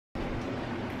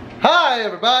Hi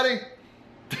everybody!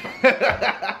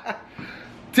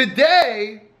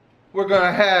 Today we're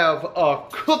gonna have a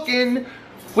cooking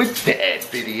with Dad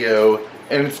video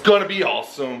and it's gonna be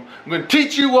awesome. I'm gonna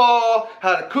teach you all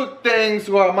how to cook things,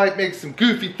 or I might make some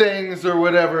goofy things or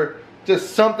whatever.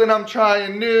 Just something I'm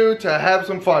trying new to have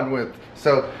some fun with.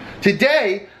 So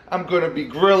today I'm gonna be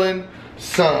grilling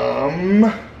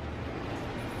some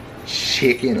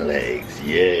chicken legs.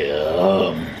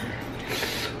 Yeah,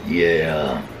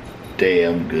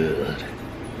 damn good.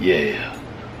 Yeah.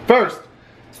 First,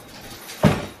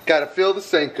 gotta fill the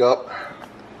sink up.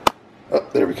 Oh,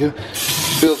 there we go.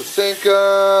 Fill the sink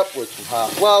up with some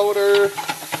hot water.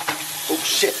 Oh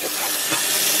shit.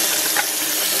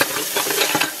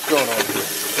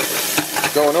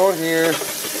 What's going on here?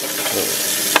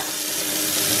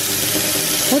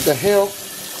 What the hell?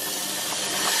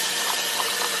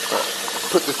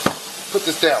 Put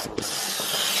this down.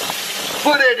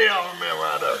 Put it down, man,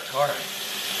 right up. Alright.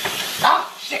 Ah,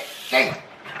 shit, dang.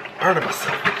 Burning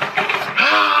myself.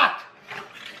 Hot!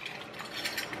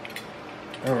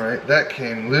 Alright, that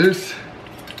came loose.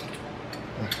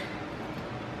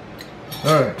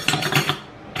 Alright.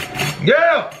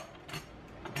 Yeah!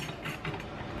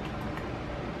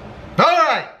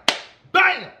 Alright!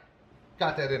 Bang!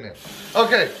 Got that in there.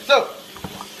 Okay, so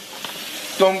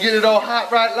don't get it all hot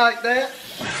right like that.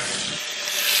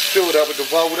 Fill it up with the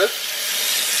water.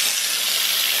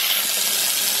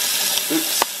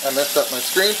 Oops, I messed up my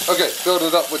screen. Okay, filled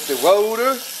it up with the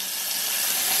water.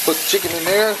 Put the chicken in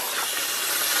there.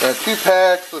 And 2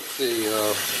 packs, let's see,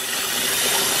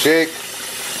 Jake,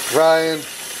 Ryan,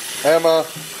 Emma,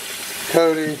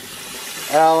 Cody,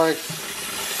 Alex,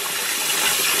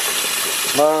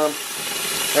 Mom,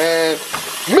 and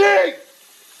me!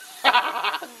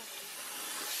 I'm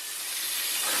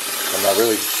not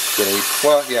really gonna eat,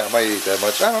 well, yeah, I might eat that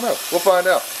much. I don't know, we'll find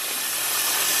out.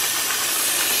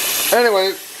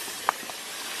 Anyway,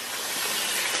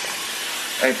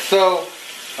 and so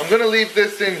I'm gonna leave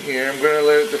this in here. I'm gonna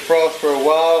let it defrost for a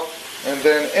while, and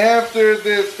then after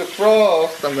this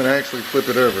defrost, I'm gonna actually flip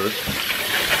it over.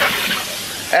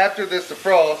 After this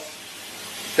defrost,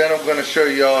 then I'm gonna show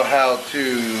y'all how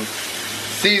to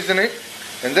season it,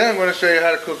 and then I'm gonna show you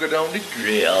how to cook it on the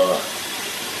grill.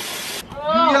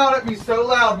 You yelled at me so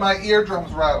loud, my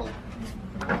eardrums rattled.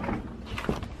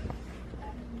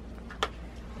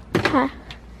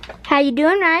 How you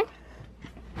doing, Ryan?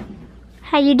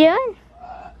 How you doing?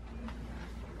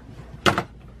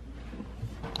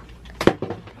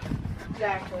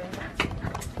 Exactly.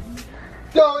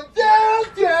 Going down,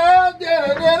 down,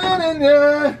 down, down, down,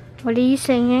 down. What are you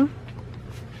singing?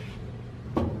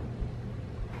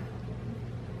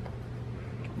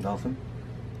 Nothing.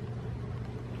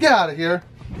 Get out of here.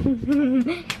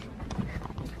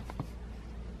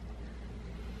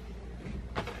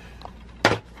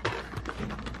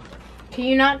 Can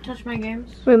you not touch my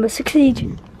games? Rainbow Six Siege.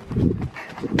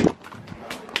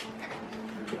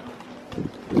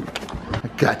 I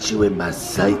got you in my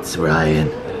sights,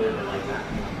 Ryan.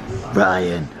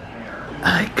 Ryan,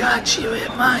 I got you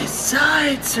in my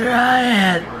sights,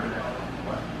 Ryan.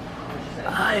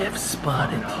 I have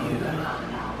spotted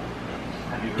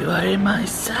you. You are in my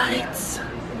sights.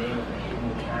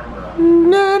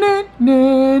 Na na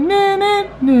na na na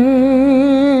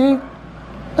na.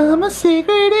 I'm a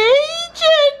secret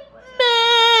agent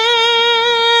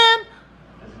man.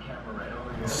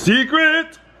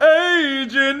 Secret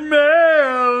agent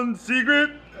man. Secret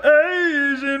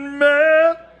agent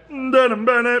man.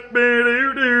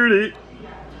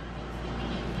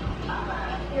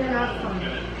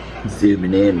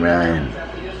 Zooming in, Ryan.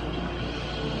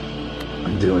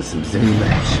 I'm doing some zoom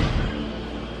action.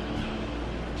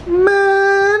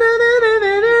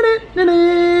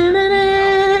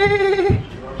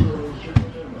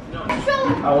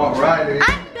 I want Ryan to be.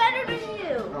 I'm better than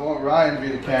you. I want Ryan to be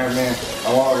the cameraman. I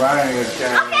want Ryan to be the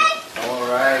cameraman. Okay. I want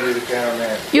Ryan to be the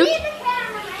cameraman.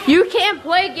 You can't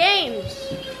play games.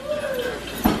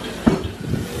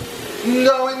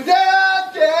 Going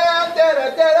down, down, down,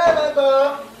 down, down,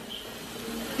 down.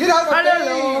 Get out of my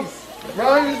face.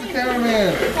 Ryan is the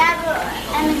cameraman.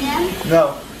 M&M?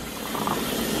 No.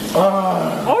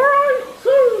 Alright,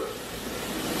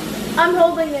 I'm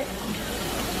holding it.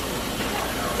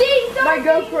 See, My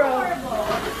GoPro.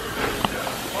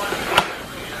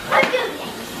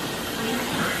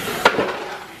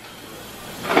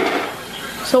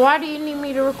 So why do you need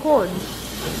me to record?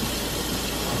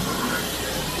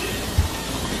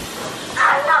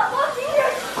 I'm not watching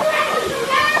your stream.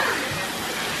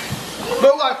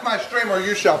 Go like my stream or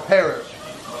you shall perish.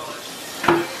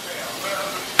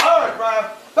 Alright, Ryan.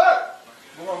 Hey!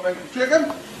 You want to make some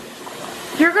chicken?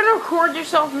 You're gonna record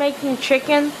yourself making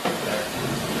chicken?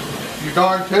 You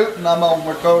darn tootin', I'm gonna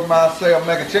record myself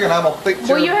making chicken. I'm gonna fix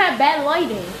Well, you have bad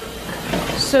lighting.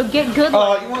 So get good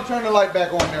lighting. You wanna turn the light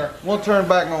back on there? We'll turn it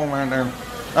back on right there.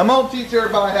 I'm gonna teach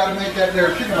everybody how to make that there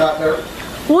chicken right there.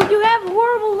 Well, you have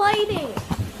horrible lighting.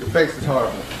 Your face is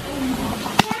horrible.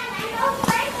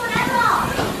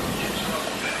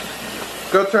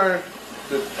 Go turn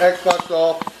the Xbox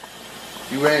off.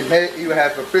 You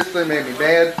have officially made me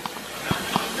mad.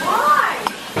 Why?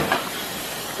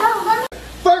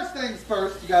 First things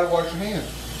first, you gotta wash your hands.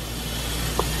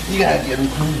 You gotta get them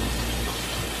clean.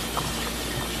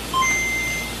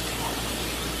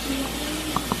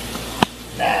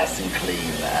 Nice and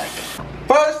clean like.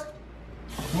 First,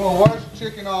 you wanna wash the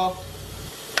chicken off.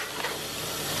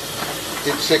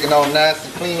 Get the chicken all nice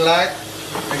and clean like.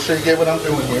 Make sure you get what I'm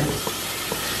doing here.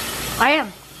 I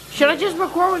am. Should I just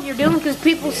record what you're doing? Because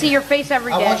people see your face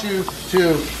every day. I want you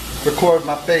to record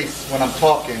my face when I'm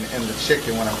talking and the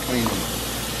chicken when I'm cleaning.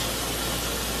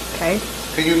 Okay.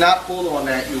 If you not pull on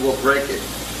that, you will break it.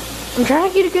 I'm trying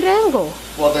to get a good angle.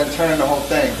 Well, then turn the whole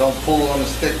thing. Don't pull on the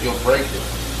stick, you'll break it.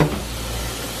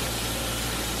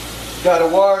 Gotta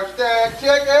wash that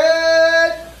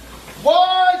chicken!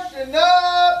 Washing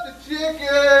up the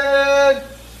chicken!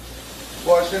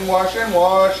 Washing, washing,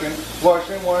 washing,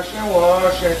 washing, washing,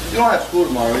 washing. You don't have school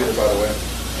tomorrow either, by the way.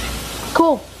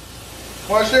 Cool.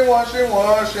 Washing, washing,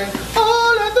 washing,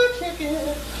 all of the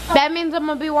chicken. That means I'm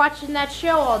gonna be watching that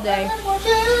show all day.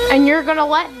 And you're gonna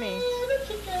let me.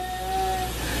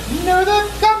 No,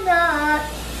 that I'm not.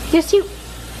 Yes, you.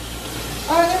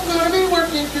 I am gonna be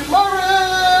working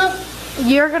tomorrow.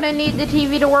 You're gonna need the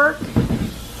TV to work.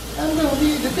 I'm gonna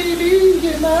be the baby,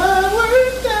 get my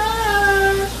work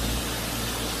done.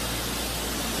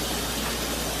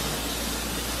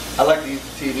 I like to use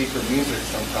the TV for music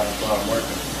sometimes while I'm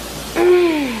working.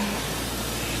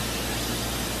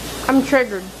 I'm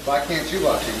triggered. Why can't you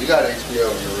watch it? You got HBO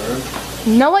in your room.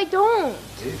 No, I don't.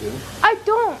 You do. I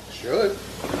don't. Should.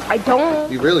 I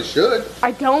don't. You really should.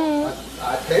 I don't.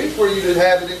 I paid for you to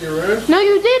have it in your room. No,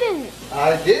 you didn't.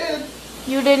 I did.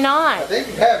 You did I not. think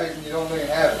you have it and you don't really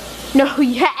have it. No,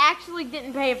 you actually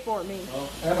didn't pay for me. Well,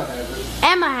 Emma has it.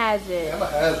 Emma has it. Emma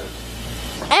has it.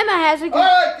 Emma has it.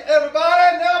 Alright,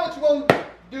 everybody, now what you want to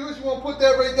do is you want to put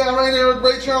that right down right there,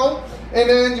 right on. And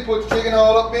then you put the chicken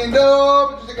all up in there,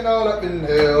 put the chicken all up in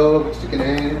there, put the chicken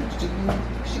in, put the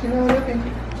chicken all up in.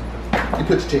 You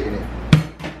put your chicken in.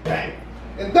 Bang.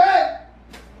 And then,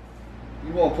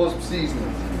 you want to put some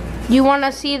seasonings. You want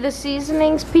to see the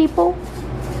seasonings, people?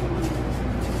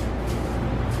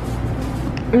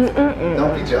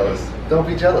 Don't be jealous. Don't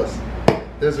be jealous.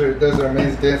 Those are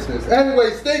amazing dance moves.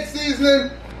 Anyway, steak seasoning,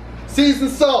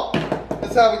 seasoned salt.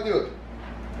 That's how we do it.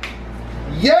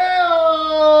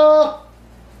 Yeah!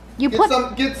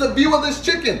 Get some view of this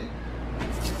chicken.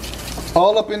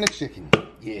 All up in the chicken.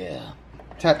 Yeah.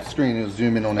 Tap the screen and it'll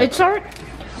zoom in on that. It's hard.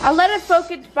 I'll let it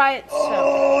focus by itself.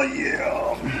 Oh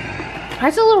yeah.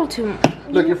 That's a little too much.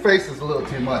 Look, your face is a little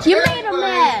too much. You made a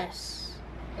mess.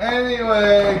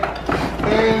 Anyway.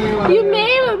 You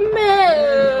made a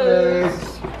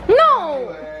mess. No.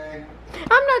 Anyway.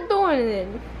 I'm not doing it.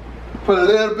 Put a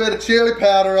little bit of chili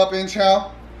powder up in,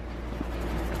 chow.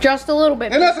 Just a little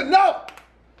bit. And that's enough.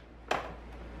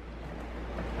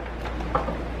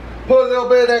 Put a little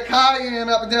bit of that cayenne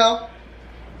up and down.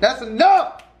 That's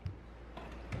enough.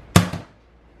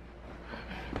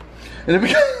 And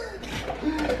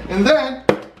then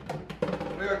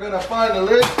we are gonna find the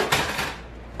lid.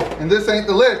 And this ain't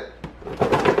the lid.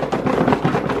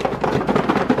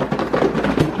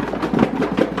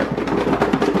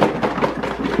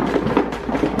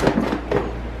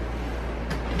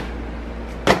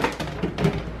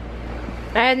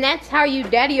 And that's how you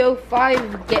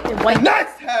DaddyOFive get white. And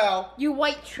that's how you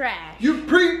white trash. you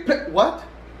what?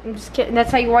 I'm just kidding.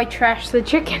 That's how you white trash the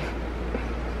chicken.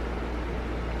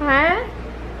 Huh?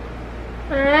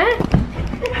 Huh?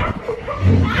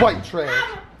 White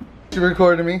trash. You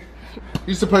recording me?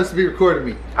 You're supposed to be recording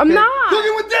me. I'm Okay? not.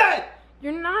 Cooking with Dad.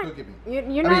 You're not. Look at me.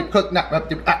 You're I not. mean, cook.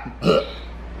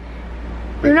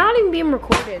 You're not even being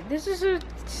recorded. This is so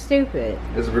stupid.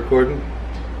 Is it recording?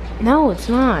 No, it's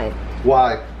not.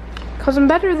 Why? Cause I'm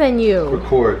better than you.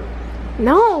 Record.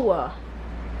 No.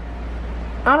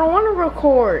 I don't want to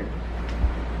record.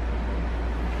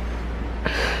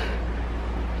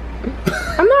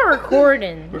 I'm not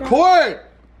recording. Record.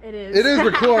 It is. It is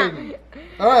recording.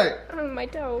 All right. On my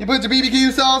toe. You put the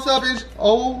BBQ sauce up in.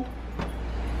 Oh.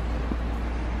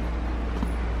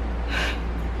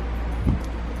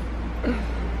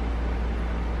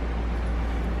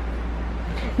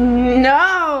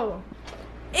 No.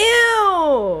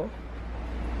 Ew.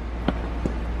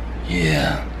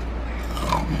 Yeah.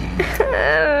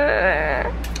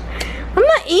 I'm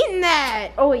not eating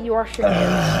that. Oh wait, you are sugar.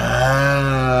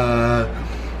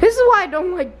 This is why I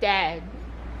don't like Dad.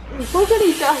 Look what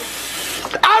he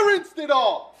does. I rinsed it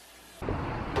off.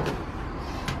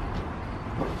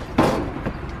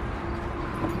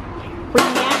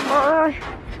 Remember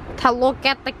to look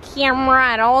at the camera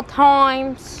at all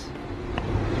times.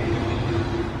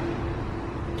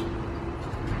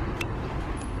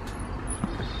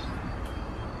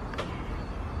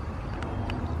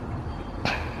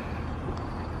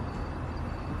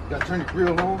 Gotta turn the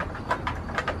grill on.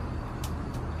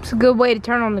 It's a good way to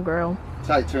turn on the grill. That's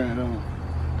how you turn it on.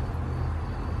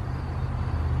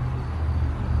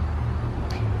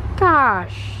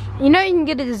 Gosh, you know you can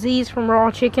get a disease from raw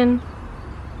chicken.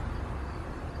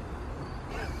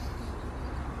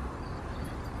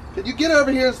 Can you get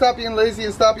over here and stop being lazy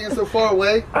and stop being so far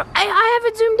away? I have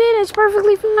it zoomed in. It's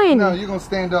perfectly fine. No, you're gonna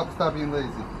stand up and stop being lazy.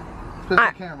 Put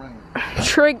the camera in.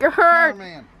 Trigger.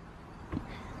 Cameraman.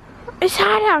 It's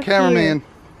hot out Cameraman. here.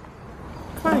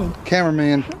 Fine.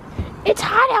 Cameraman. It's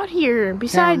hot out here.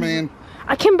 Besides, Cameraman.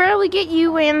 I can barely get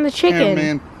you and the chicken.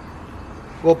 Cameraman.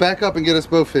 Well, back up and get us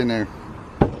both in there.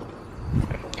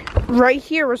 Right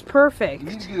here was perfect. You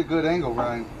need to get a good angle,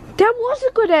 Ryan. That was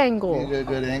a good You angle. need to get a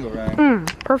good angle, Ryan.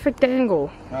 Perfect angle.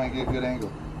 Ryan, get a good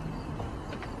angle.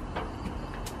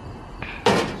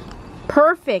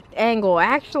 Perfect angle.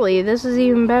 Actually, this is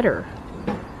even better.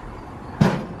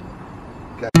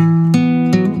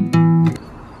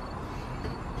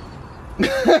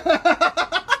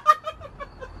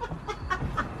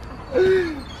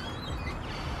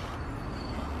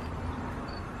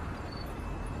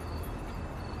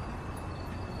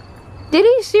 Did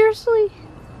he seriously?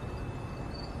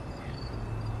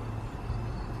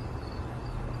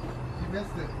 You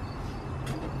missed it.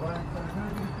 Ryan, try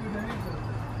to get a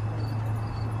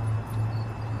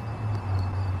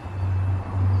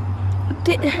good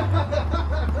angle.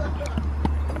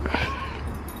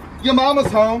 Your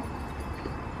mama's home.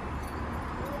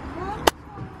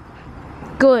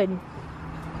 Good.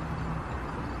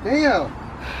 Damn.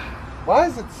 Why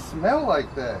does it smell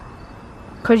like that?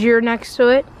 'Cause you're next to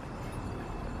it.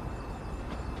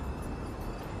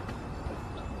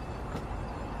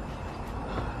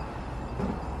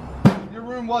 Your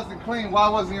room wasn't clean. Why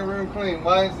wasn't your room clean?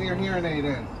 Why isn't your hearing aid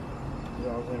in? I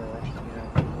was in a rush to get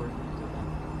out of work.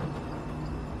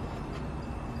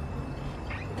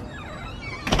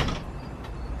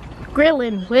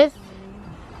 Grilling with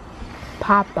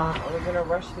Papa. I was in a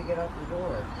rush to get out the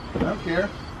door. I don't care.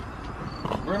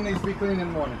 Room needs to be clean in the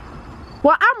morning.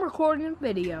 Well, I'm recording a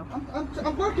video.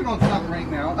 I'm working on something right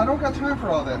now. I don't got time for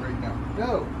all that right now.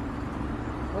 Go.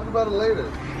 Talk about it later.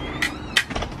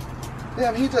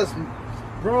 Damn, he just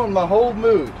ruined my whole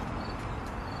mood.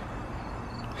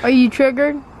 Are you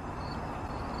triggered?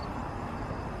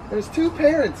 There's two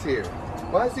parents here.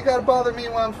 Why does he gotta bother me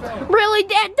while I'm filming? Really,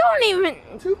 Dad? Don't even.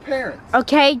 Two parents.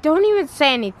 Okay, don't even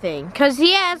say anything, cause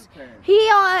he'll ask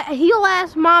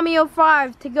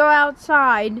MommyOFive to go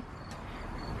outside,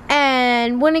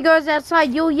 and when he goes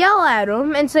outside, you'll yell at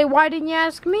him and say, "Why didn't you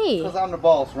ask me?" Because I'm the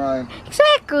boss, Ryan.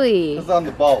 Exactly. Because I'm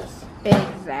the boss.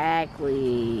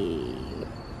 Exactly.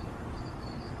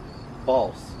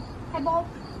 Boss. Hey, boss.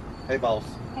 Hey, boss.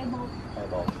 Hey, boss. Hey,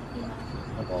 boss.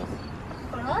 Hey, boss.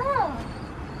 Oh.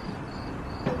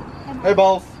 Hey,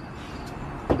 boss.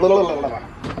 Blah, blah, blah, blah.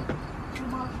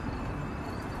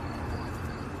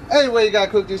 Anyway, you gotta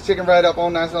cook this chicken right up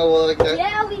on nice and all like that.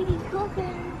 Yeah, we be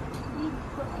cooking.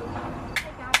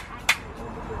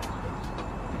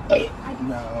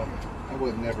 No, I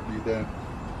would never do that.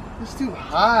 It's too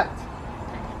hot.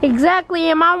 Exactly,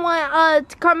 and I want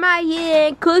to come out here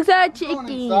and cook our I'm chicken.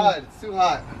 going inside. It's too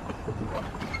hot.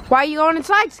 Why are you going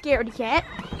inside, scaredy cat?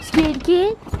 Scaredy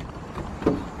cat?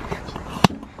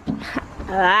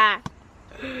 Ah.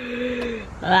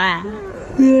 Ah.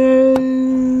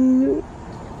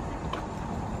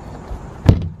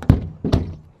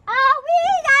 Oh, we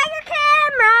got your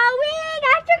camera. We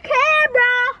got your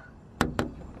camera.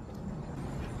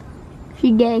 She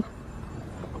gay.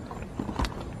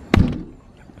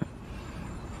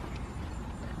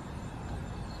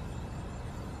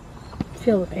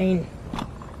 Feel the pain.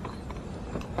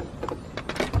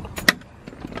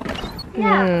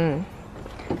 Yeah.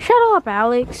 Shut up,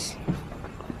 Alex.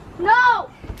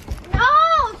 No! No!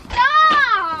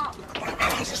 Stop!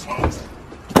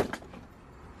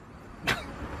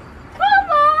 Come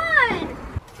on!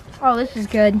 Oh, this is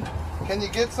good. Can you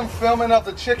get some filming of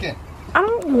the chicken? I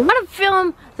don't want to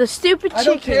film the stupid chicken. I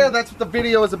don't care. That's what the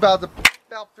video is about.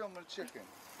 About filming the chicken.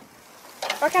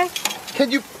 Okay. Can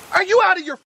you? Are you out of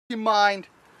your f***ing mind?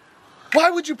 Why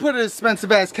would you put an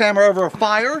expensive ass camera over a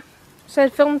fire?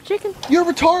 Said film chicken. You're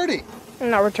retarded. I'm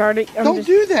not retarded. Don't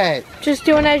do that. Just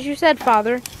doing as you said,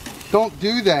 Father. Don't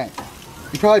do that.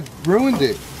 You probably ruined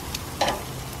it.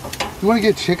 You want to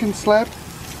get chicken slapped?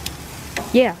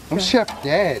 Yeah. I'm Chef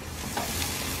Dad.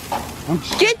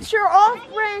 Get your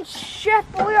off-brand Chef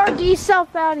Boyardee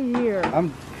self out of here.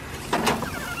 I'm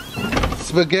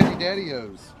Spaghetti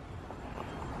Daddy-O's.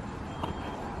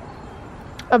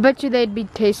 I bet you they'd be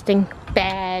tasting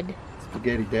bad.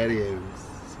 Spaghetti Daddy-O's.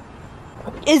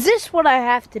 Is this what I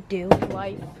have to do in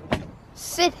life?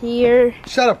 Sit here.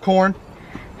 Shut up, Corn.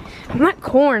 I'm not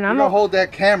Corn. I'm gonna hold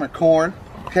that camera, Corn.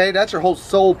 Okay, that's your whole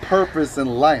sole purpose in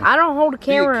life. I don't hold a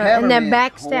camera and then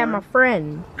backstab my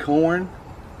friend. Corn,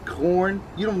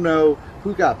 you don't know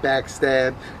who got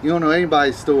backstabbed. You don't know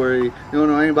anybody's story. You don't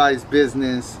know anybody's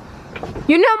business.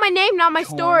 You know my name, not my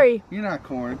story. You're not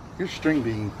Corn. You're String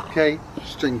Bean. Okay,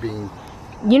 String Bean.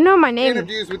 You know my name.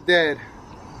 Interviews with Dad.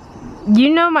 You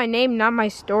know my name, not my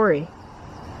story.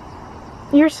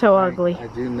 You're so ugly. I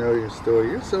do know your story.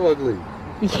 You're so ugly.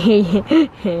 You're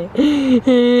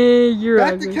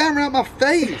Back ugly. the camera out my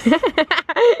face.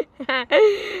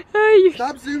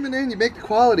 Stop zooming in. You make the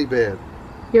quality bad.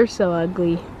 You're so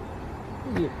ugly.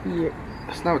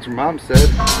 That's not what your mom said.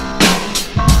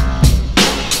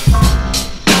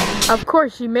 Of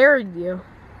course, she married you.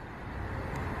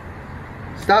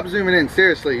 Stop zooming in.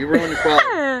 Seriously, you ruined the quality.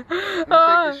 I'm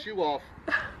gonna take the shoe off.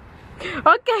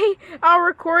 Okay, I'll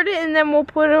record it and then we'll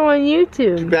put it on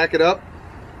YouTube. Did you back it up?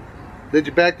 Did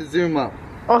you back the zoom up?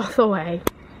 All the way.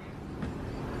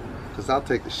 Because I'll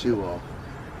take the shoe off.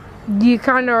 You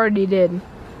kind of already did.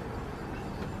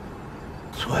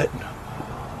 Sweating.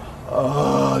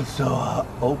 Oh, it's so hot.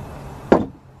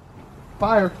 Oh.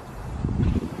 Fire.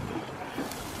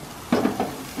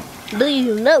 Do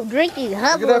you know drinking Look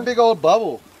at that big old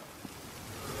bubble.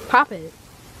 Pop it.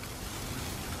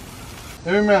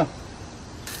 Here, man.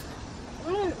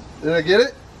 Did I get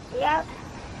it? Yep.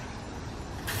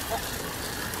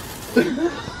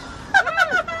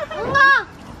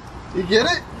 You get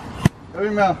it? Open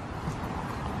your mouth.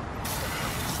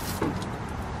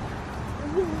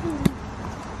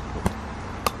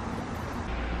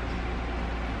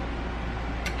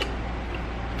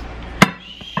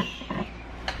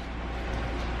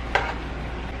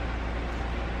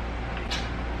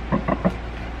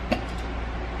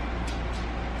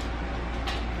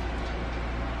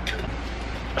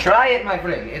 Try it, my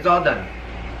friend. It's all done.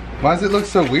 Why does it look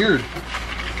so weird?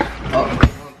 Oh,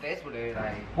 it won't taste with it.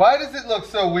 I Why does it look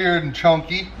so weird and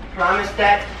chunky? promise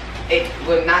that it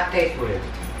will not taste with it.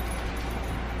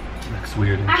 Looks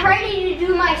weird and I'm ready to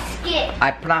do my skit.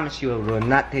 I promise you it will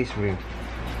not taste with it.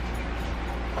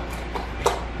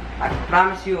 I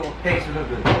promise you it will taste real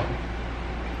good.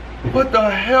 What the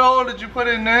hell did you put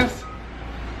in this?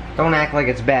 Don't act like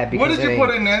it's bad because What did you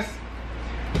put in this?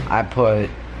 I put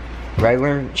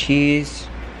regular cheese,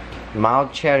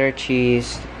 mild cheddar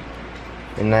cheese,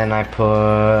 and then I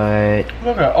put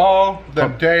Look at all the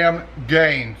damn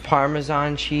gains.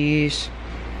 Parmesan cheese.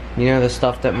 You know the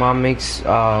stuff that Mom makes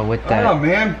with that. Oh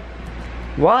man,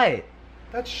 What?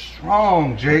 that's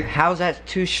strong, Jake. How's that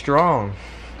too strong?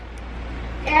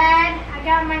 Dad, I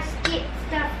got my skit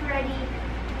stuff ready.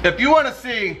 If you want to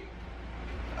see,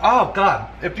 oh God,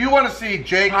 if you want to see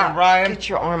Jake and Ryan Get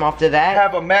your arm off to that.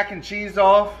 have a mac and cheese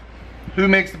off, who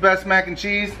makes the best mac and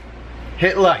cheese?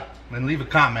 Hit like and leave a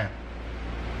comment.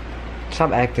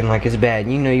 Stop acting like it's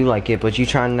bad. You know you like it, but you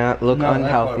trying to not look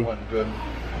unhealthy. That part wasn't good.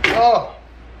 Oh,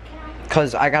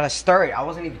 Cause I gotta stir it. I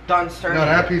wasn't even done stirring no,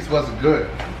 that it. piece wasn't good.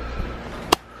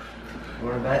 You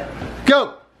wanna bet?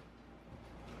 Go.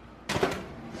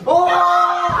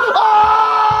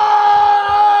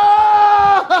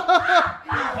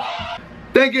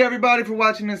 Thank you everybody for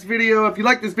watching this video. If you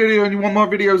like this video and you want more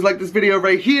videos like this video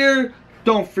right here,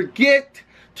 don't forget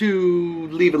to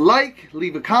leave a like,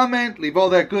 leave a comment, leave all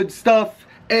that good stuff.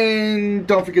 And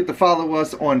don't forget to follow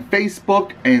us on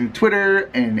Facebook and Twitter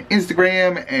and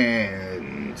Instagram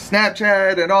and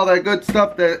Snapchat and all that good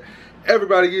stuff that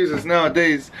everybody uses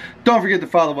nowadays. Don't forget to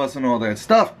follow us on all that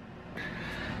stuff.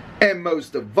 And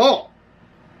most of all,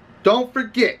 don't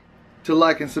forget to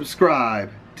like and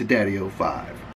subscribe to DaddyOFive.